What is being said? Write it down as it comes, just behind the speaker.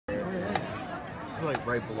is like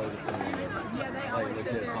right below the center. Yeah, they always sit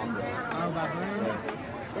there and down. Oh, by Brandon?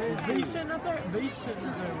 Is V sitting up there? V's sitting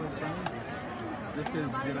up there with Brandon. Just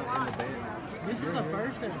because you're not in the band. This is the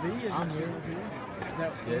first that V is in here.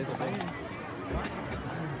 Yeah, it's a band.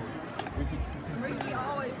 Ricky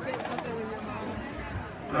always sits up there with your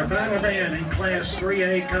mom. Our final band in Class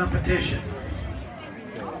 3A competition.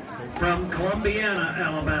 From Columbiana,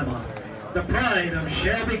 Alabama, the pride of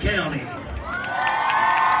Shelby County.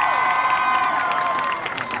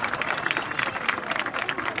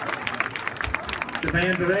 The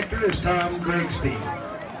band director is Tom Grigsby.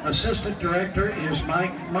 Assistant director is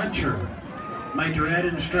Mike Muncher. Majorette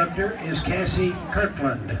instructor is Cassie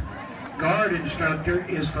Kirkland. Guard instructor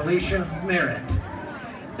is Felicia Merritt.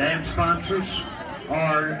 Dance sponsors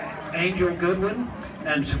are Angel Goodwin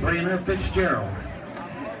and Sabrina Fitzgerald.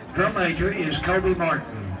 Drum major is Kobe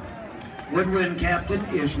Martin. Woodwind captain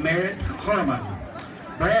is Merritt Harmon.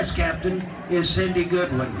 Brass captain is Cindy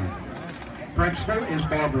Goodwin. Principal is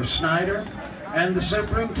Barbara Snyder. And the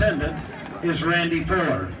superintendent is Randy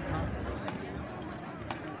Fuller.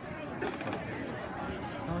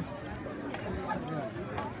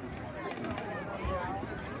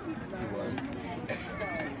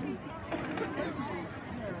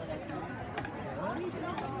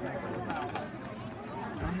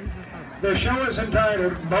 The show is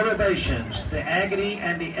entitled Motivations, the Agony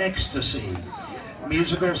and the Ecstasy.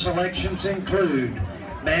 Musical selections include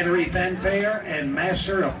Battery Fanfare and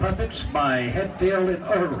Master of Puppets by Hetfield and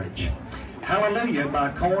Ulrich, Hallelujah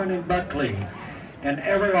by Cohen and Buckley, and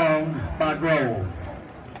Everlong by Grohl.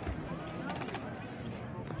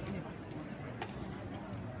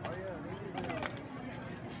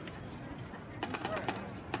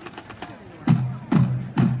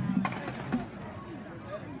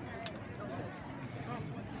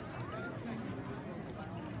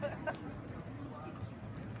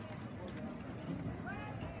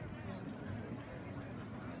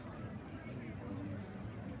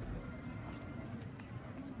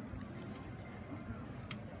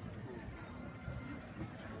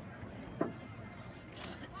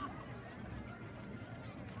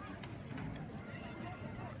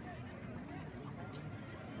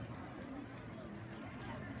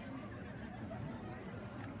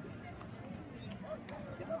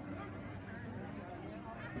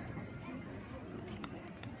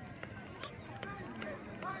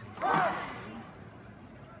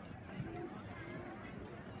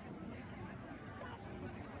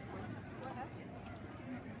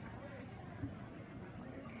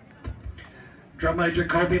 Drum major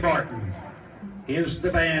Kobe Martin. Is the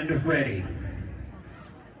band ready?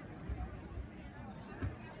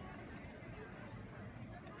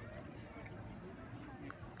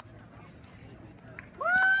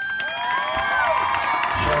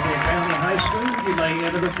 Shelby County High School, you may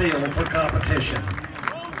enter the field for competition.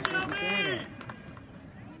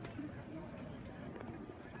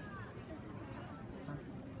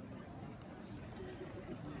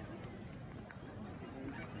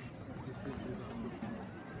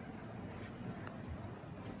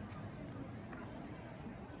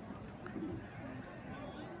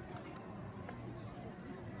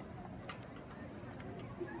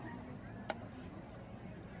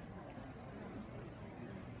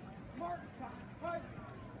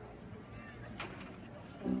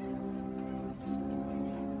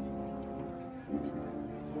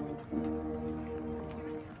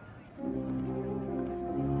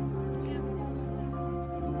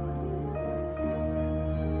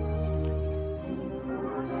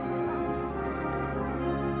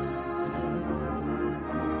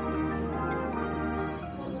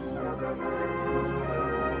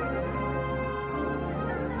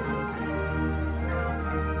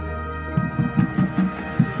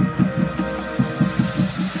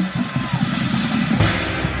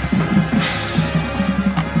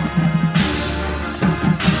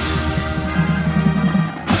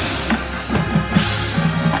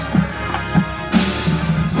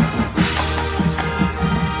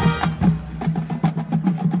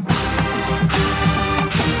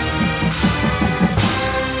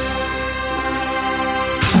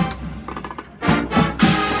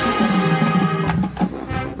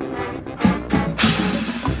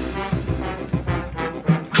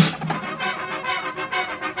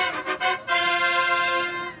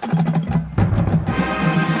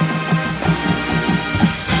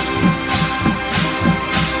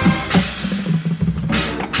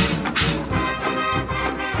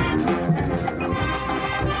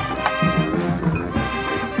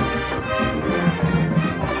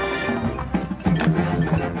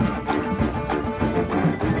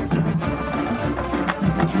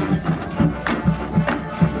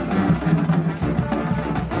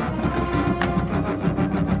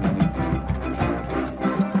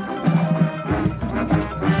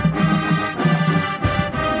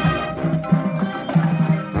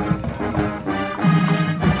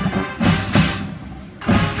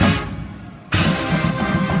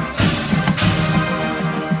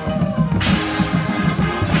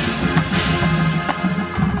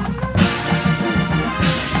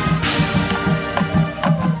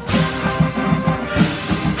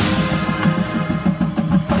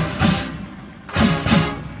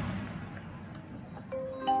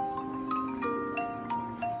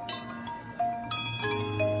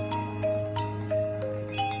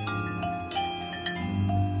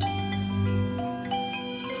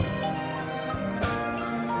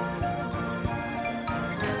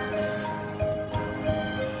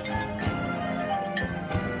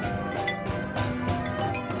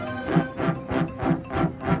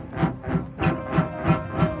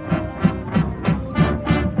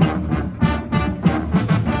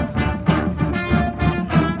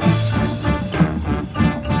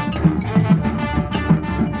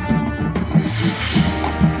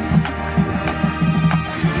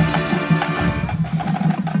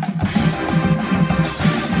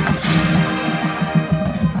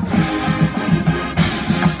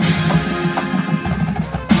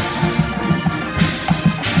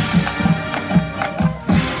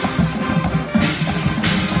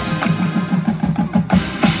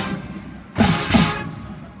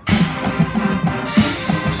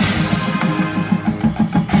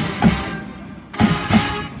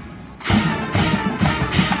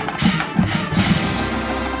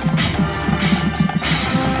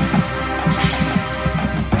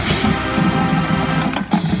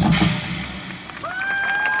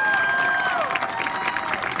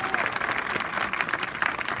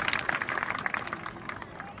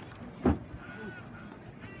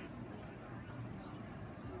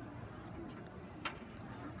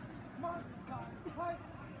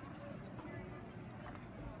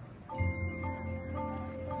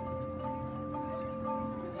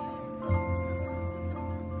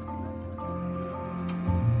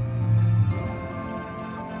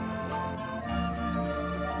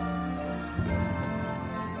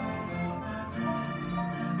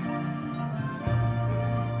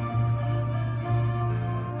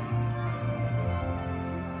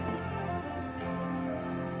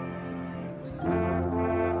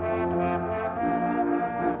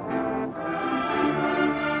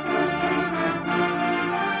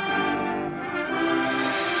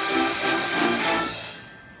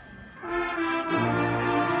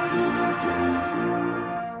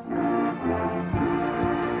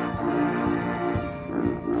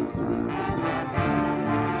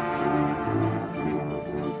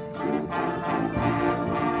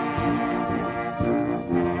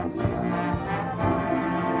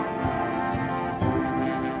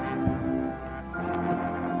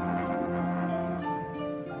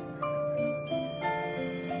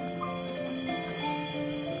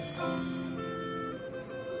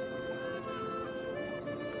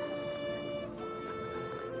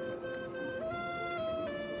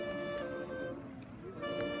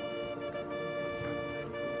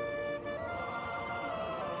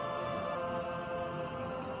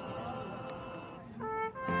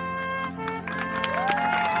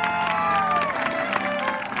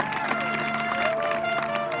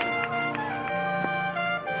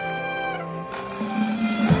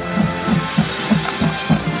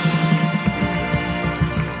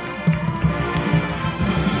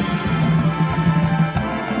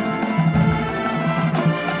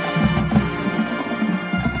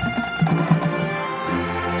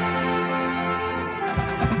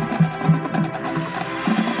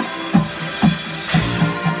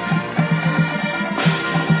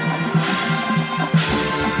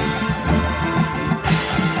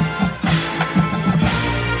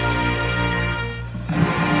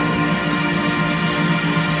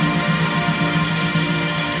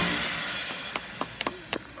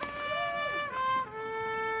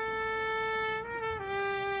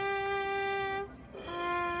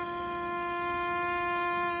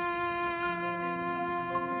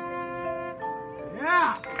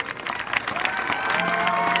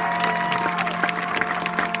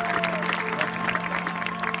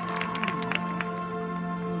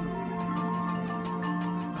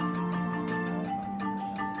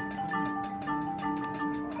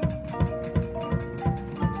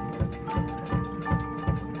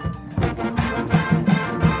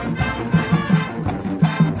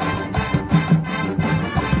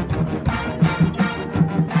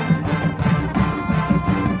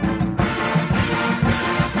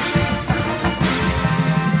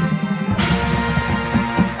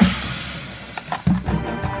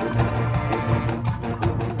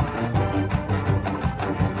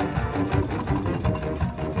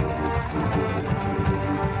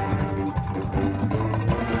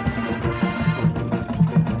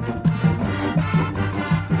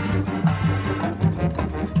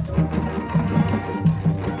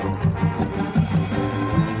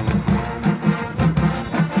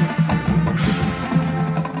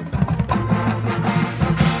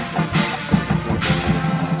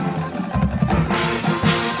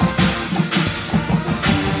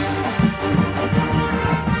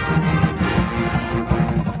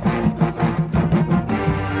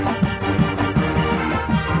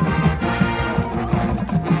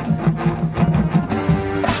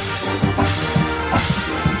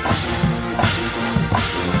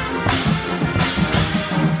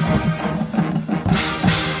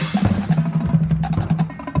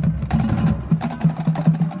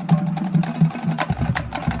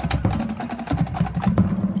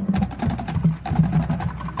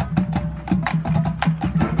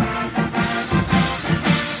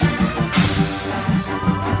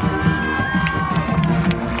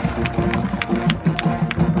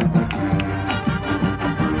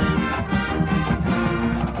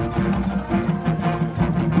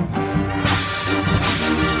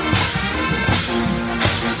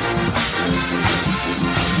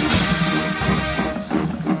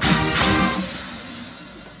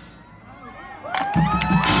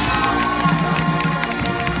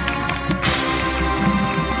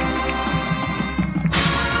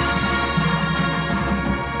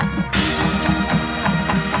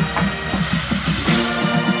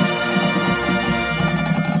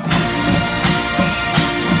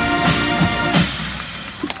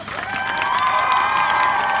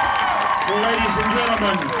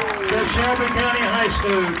 Shelby County High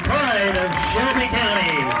School, pride of Shelby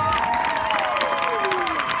County.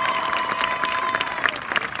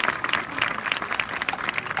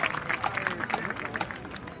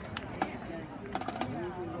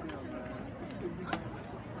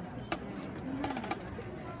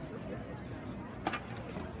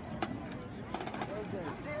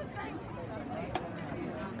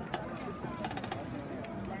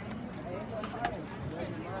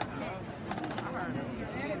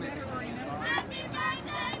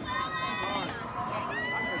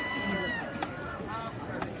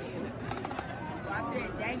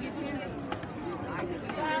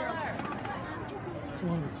 It's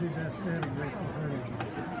one of the two best setting rates I've heard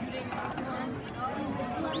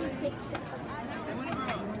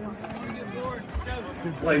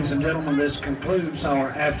of. Ladies and gentlemen, this concludes our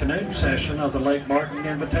afternoon session of the Lake Martin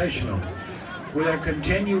Invitational. We'll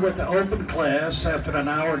continue with the open class after an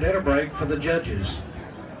hour dinner break for the judges.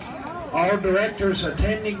 All directors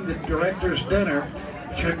attending the director's dinner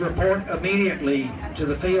should report immediately to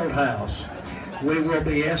the field house. We will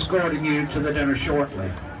be escorting you to the dinner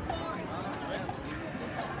shortly.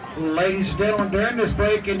 Ladies and gentlemen, during this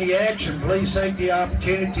break in the action, please take the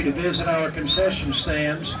opportunity to visit our concession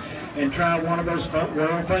stands and try one of those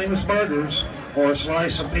world-famous burgers or a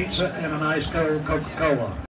slice of pizza and an ice cold Coca-Cola.